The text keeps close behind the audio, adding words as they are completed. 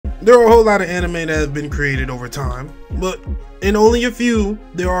There are a whole lot of anime that have been created over time, but in only a few,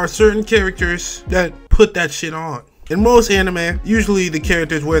 there are certain characters that put that shit on. In most anime, usually the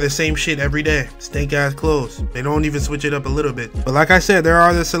characters wear the same shit every day. Stink ass clothes. They don't even switch it up a little bit. But like I said, there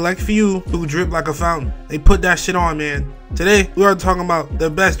are the select few who drip like a fountain. They put that shit on, man. Today, we are talking about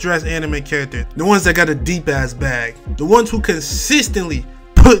the best dressed anime characters. The ones that got a deep ass bag. The ones who consistently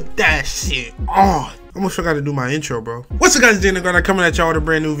put that shit on. I almost forgot to do my intro, bro. What's up, guys? I'm coming at y'all with a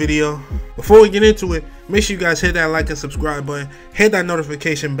brand new video. Before we get into it, make sure you guys hit that like and subscribe button, hit that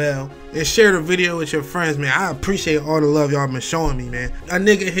notification bell, and share the video with your friends, man. I appreciate all the love y'all been showing me, man. A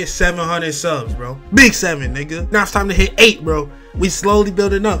nigga hit 700 subs, bro. Big 7, nigga. Now it's time to hit 8, bro. We slowly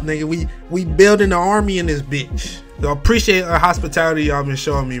building up, nigga. We building the army in this bitch. So I appreciate the hospitality y'all been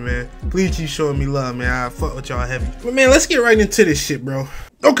showing me, man. Please keep showing me love, man. I fuck with y'all heavy. But man, let's get right into this shit, bro.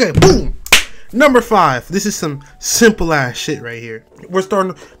 Okay, boom. Number 5. This is some simple ass shit right here. We're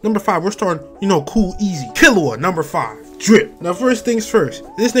starting number 5. We're starting, you know, cool, easy. Killua, number 5. Drip. Now, first things first.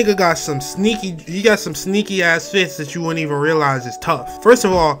 This nigga got some sneaky. He got some sneaky ass fits that you wouldn't even realize is tough. First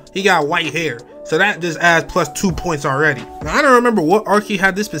of all, he got white hair, so that just adds plus 2 points already. Now, I don't remember what arc he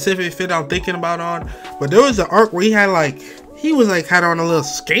had this specific fit I'm thinking about on, but there was an arc where he had like. He was like had on a little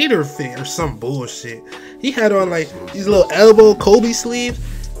skater fit or some bullshit. He had on like these little elbow Kobe sleeves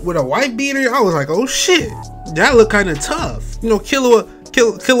with a white beater. I was like, oh shit, that look kind of tough. You know,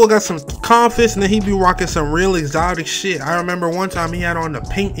 Killua got some confidence, and then he be rocking some real exotic shit. I remember one time he had on a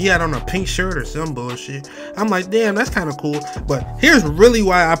pink shirt or some bullshit. I'm like, damn, that's kind of cool. But here's really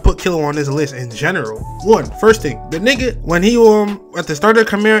why I put Killua on this list in general. First thing, the nigga, when he at the start of the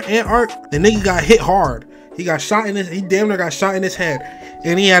Chimera Ant arc, the nigga got hit hard. He got shot in his, he damn near got shot in his head,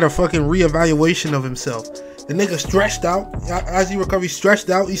 and he had a fucking reevaluation of himself. The nigga stretched out. As he recovered, he stretched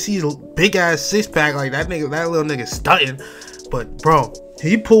out. You see his big ass 6-pack, like that little nigga stunting. But bro,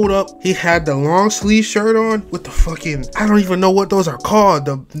 he pulled up. He had the long sleeve shirt on with the fucking, I don't even know what those are called.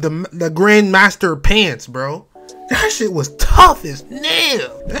 The Grandmaster pants, bro. That shit was tough as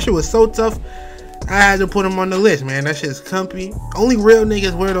nail. That shit was so tough. I had to put him on the list, man. That shit's comfy. Only real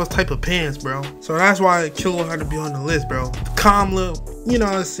niggas wear those type of pants, bro. So that's why Killua had to be on the list, bro. Calm little, you know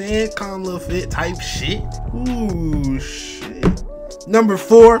what I'm saying? Calm little fit type shit. Ooh, shit. Number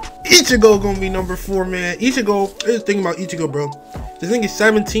 4, Ichigo gonna be number 4, man. Ichigo, here's the thing about Ichigo, bro. This nigga's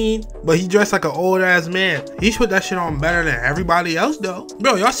 17, but he dressed like an old ass man. He put that shit on better than everybody else, though.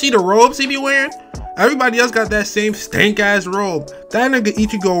 Bro, y'all see the robes he be wearing? Everybody else got that same stank ass robe. That nigga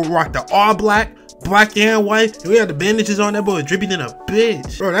Ichigo rocked the all black and white. We had the bandages on. That boy was dripping in a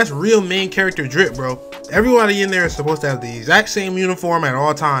bitch. Bro, that's real main character drip, bro. Everybody in there is supposed to have the exact same uniform at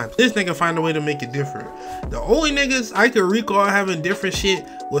all times. This nigga find a way to make it different. The only niggas I could recall having different shit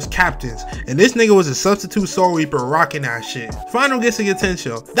was captains, and this nigga was a substitute Soul Reaper rocking that shit. Final gets the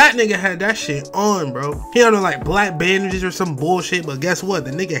attention. That nigga had that shit on, bro. He had on like black bandages or some bullshit, but guess what?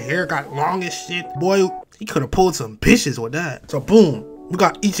 The nigga hair got long as shit. Boy, he could have pulled some bitches with that. So boom. We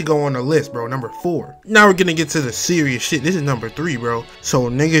got Ichigo on the list, bro, number 4. Now we're gonna get to the serious shit. This is number 3, bro. So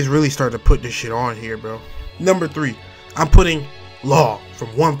niggas really start to put this shit on here, bro. Number 3, I'm putting Law from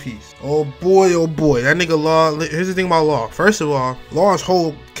One Piece. Oh boy, that nigga Law. Here's the thing about Law. First of all, Law's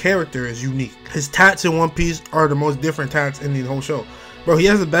whole character is unique. His tats in One Piece are the most different tats in the whole show. Bro, he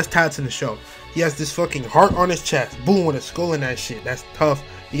has the best tats in the show. He has this fucking heart on his chest. Boom, with a skull in that shit. That's tough.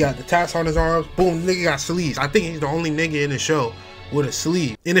 He got the tats on his arms. Boom, nigga got sleeves. I think he's the only nigga in the show with a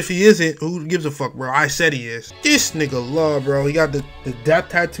sleeve. And if he isn't, who gives a fuck, bro? I said he is. This nigga Law, bro. He got the death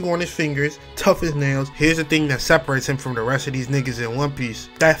tattoo on his fingers, tough as nails. Here's the thing that separates him from the rest of these niggas in One Piece.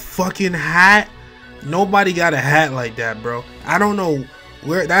 That fucking hat. Nobody got a hat like that, bro. I don't know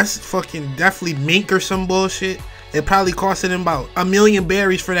where. That's fucking definitely mink or some bullshit. It probably costed him about 1,000,000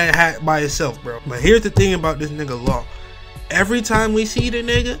 berries for that hat by itself, bro. But here's the thing about this nigga Law. Every time we see the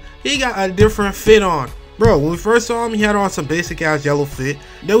nigga, he got a different fit on. Bro, when we first saw him, he had on some basic ass yellow fit.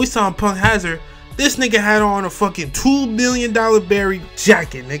 Then we saw him Punk Hazard. This nigga had on a fucking $2 million berry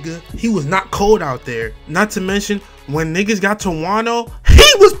jacket, nigga. He was not cold out there. Not to mention, when niggas got to Wano,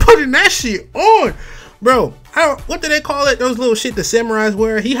 he was putting that shit on. Bro, what do they call it? Those little shit the samurais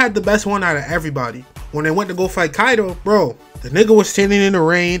wear. He had the best one out of everybody. When they went to go fight Kaido, bro, the nigga was standing in the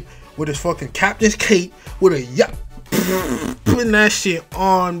rain with his fucking captain's cape with a yacht. Putting that shit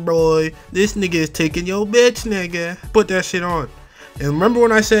on, boy. This nigga is taking your bitch, nigga. Put that shit on. And remember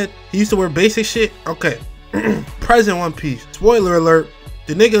when I said he used to wear basic shit? Okay. Present One Piece. Spoiler alert.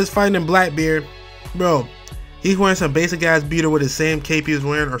 The nigga is fighting Blackbeard. Bro, he's wearing some basic ass beater with the same cape he was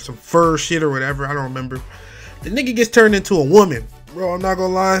wearing, or some fur shit or whatever. I don't remember. The nigga gets turned into a woman. Bro, I'm not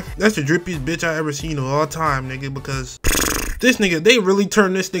gonna lie. That's the drippiest bitch I ever seen of all time, nigga, because This nigga, they really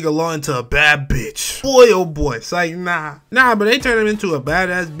turned this nigga Law into a bad bitch. Boy, oh boy. It's like, nah, but they turned him into a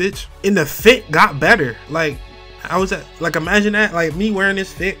badass bitch. And the fit got better. Like, I was at, like, imagine that, like, me wearing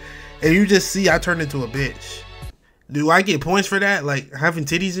this fit, and you just see I turned into a bitch. Do I get points for that? Like, having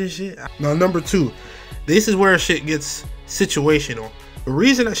titties and shit? Now, number 2. This is where shit gets situational. The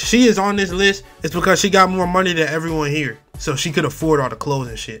reason that she is on this list is because she got more money than everyone here. So she could afford all the clothes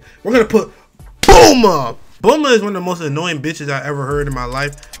and shit. We're gonna put Bulma! Bulma is one of the most annoying bitches I ever heard in my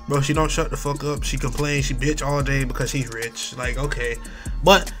life. Bro, she don't shut the fuck up. She complains, she bitch all day because she's rich. Like, okay.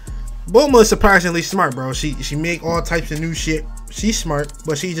 But Bulma is surprisingly smart, bro. She make all types of new shit. She's smart,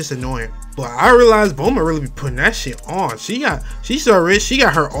 but she's just annoying. But I realized Bulma really be putting that shit on. She's so rich. She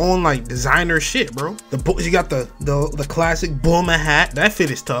got her own like designer shit, bro. She got the classic Bulma hat. That fit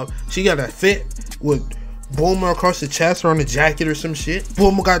is tough. She got a fit with Bulma across the chest or on the jacket or some shit.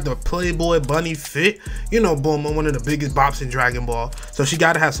 Bulma got the Playboy bunny fit. You know Bulma, one of the biggest bops in Dragon Ball. So she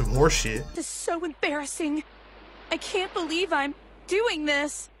gotta have some horse shit. This is so embarrassing. I can't believe I'm doing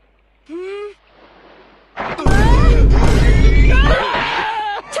this. That's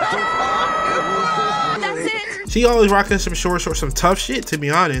it. She always rocking some shorts or some tough shit, to be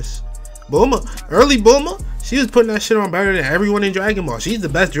honest. Early Bulma, she was putting that shit on better than everyone in Dragon Ball. She's the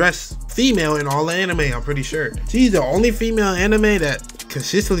best dressed female in all the anime, I'm pretty sure. She's the only female anime that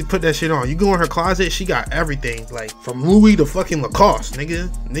consistently put that shit on. You go in her closet, she got everything, like from Louis to fucking Lacoste, nigga.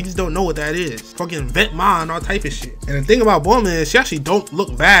 Niggas don't know what that is. Fucking Vetements and all type of shit. And the thing about Bulma is she actually don't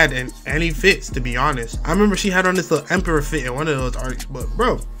look bad in any fits, to be honest. I remember she had on this little Emperor fit in one of those arcs, but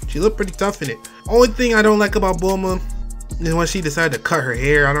bro, she looked pretty tough in it. Only thing I don't like about Bulma is when she decided to cut her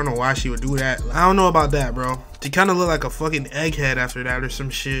hair. I don't know why she would do that. I don't know about that, bro. She kind of looked like a fucking egghead after that or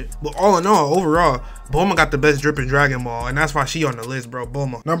some shit. But all in all, overall, Bulma got the best drip in Dragon Ball, and that's why she on the list, bro.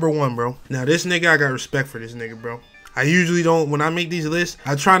 Bulma, number 1, bro. Now this nigga, I got respect for this nigga, bro. I usually don't, when I make these lists,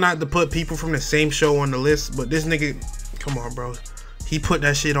 I try not to put people from the same show on the list, but this nigga, come on, bro. He put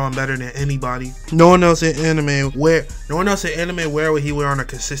that shit on better than anybody. No one else in anime wear what he wear on a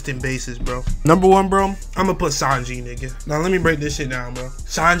consistent basis, bro. Number 1, bro, I'm gonna put Sanji, nigga. Now let me break this shit down, bro.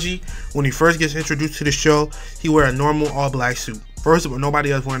 Sanji, when he first gets introduced to the show, he wear a normal all black suit. First of all,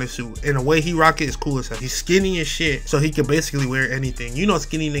 nobody else wearing a suit. And the way he rock it is cool as hell. He's skinny as shit, so he can basically wear anything. You know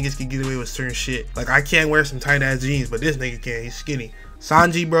skinny niggas can get away with certain shit. Like, I can't wear some tight ass jeans, but this nigga can. He's skinny.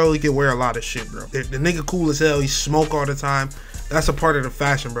 Sanji, bro, he can wear a lot of shit, bro. The nigga cool as hell. He smoke all the time. That's a part of the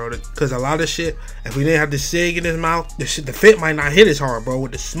fashion, bro. Because a lot of shit, if we didn't have the cig in his mouth, the fit might not hit as hard, bro.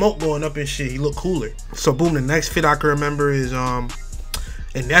 With the smoke going up and shit, he look cooler. So boom, the next fit I can remember is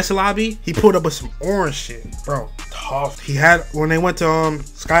in Nest Lobby, he pulled up with some orange shit, bro. Tough. He had, when they went to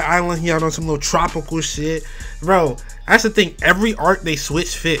Sky Island, he had on some little tropical shit, bro. That's the thing. Every arc they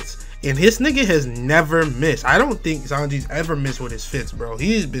switch fits. And his nigga has never missed. I don't think Sanji's ever missed with his fits, bro.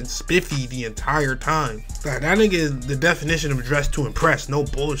 He's been spiffy the entire time. Like, that nigga is the definition of dress to impress. No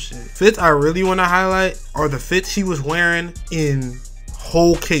bullshit. Fits I really want to highlight are the fits he was wearing in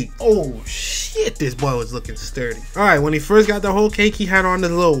Whole Cake. Oh shit, this boy was looking sturdy. Alright, when he first got the Whole Cake, he had on this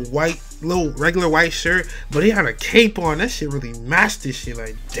little regular white shirt, but he had a cape on. That shit really matched this shit.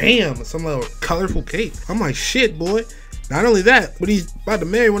 Like, damn, some little colorful cape. I'm like, shit, boy. Not only that, but he's about to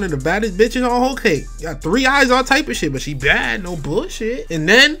marry one of the baddest bitches on Whole Cake. Got 3 eyes, all type of shit, but she bad, no bullshit. And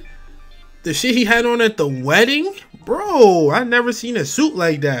then the shit he had on at the wedding, bro, I never seen a suit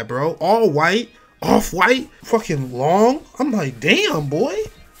like that, bro. All white, off-white, fucking long. I'm like, damn, boy,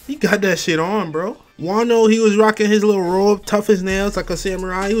 he got that shit on, bro. Wano, he was rocking his little robe, tough as nails, like a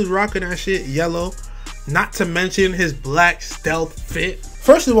samurai. He was rocking that shit yellow. Not to mention his black stealth fit.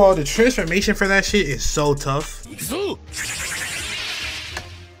 First of all, the transformation for that shit is so tough.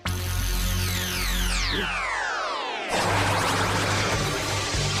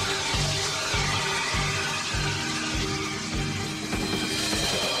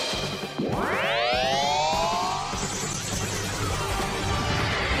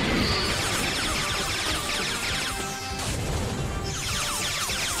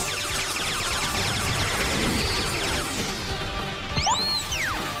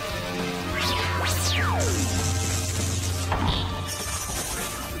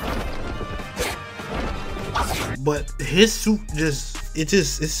 But his suit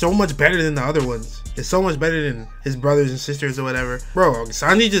it's so much better than the other ones. It's so much better than his brothers and sisters or whatever. Bro,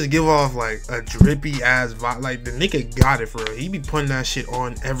 Sanji just give off like a drippy ass vibe. Like, the nigga got it for real. He be putting that shit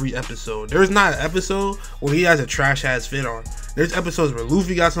on every episode. There's not an episode where he has a trash ass fit on. There's episodes where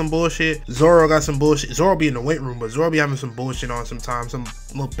Luffy got some bullshit, Zoro got some bullshit. Zoro be in the weight room, but Zoro be having some bullshit on sometimes, some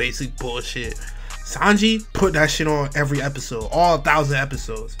little basic bullshit. Sanji, put that shit on every episode. All 1,000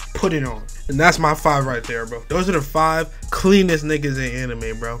 episodes. Put it on. And that's my 5 right there, bro. Those are the 5 cleanest niggas in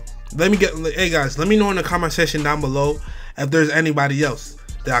anime, bro. Hey guys, let me know in the comment section down below if there's anybody else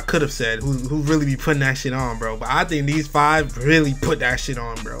that I could have said who really be putting that shit on, bro. But I think these 5 really put that shit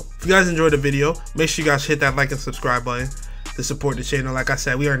on, bro. If you guys enjoyed the video, make sure you guys hit that like and subscribe button to support the channel. Like I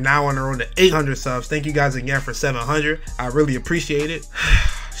said, we are now on the road to 800 subs. Thank you guys again for 700. I really appreciate it.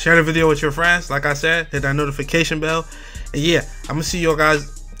 Share the video with your friends. Like I said, hit that notification bell. And yeah, I'm gonna see y'all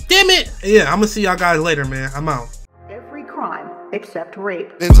guys. Damn it! Yeah, I'm gonna see y'all guys later, man. I'm out. Every crime except rape.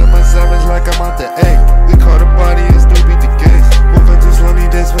 Into my savage like I'm out the egg. We caught a body and still beat the case. Woke up this lonely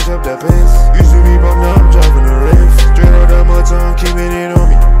day, switch up the pace. Used to be bummed, now I'm driving a race.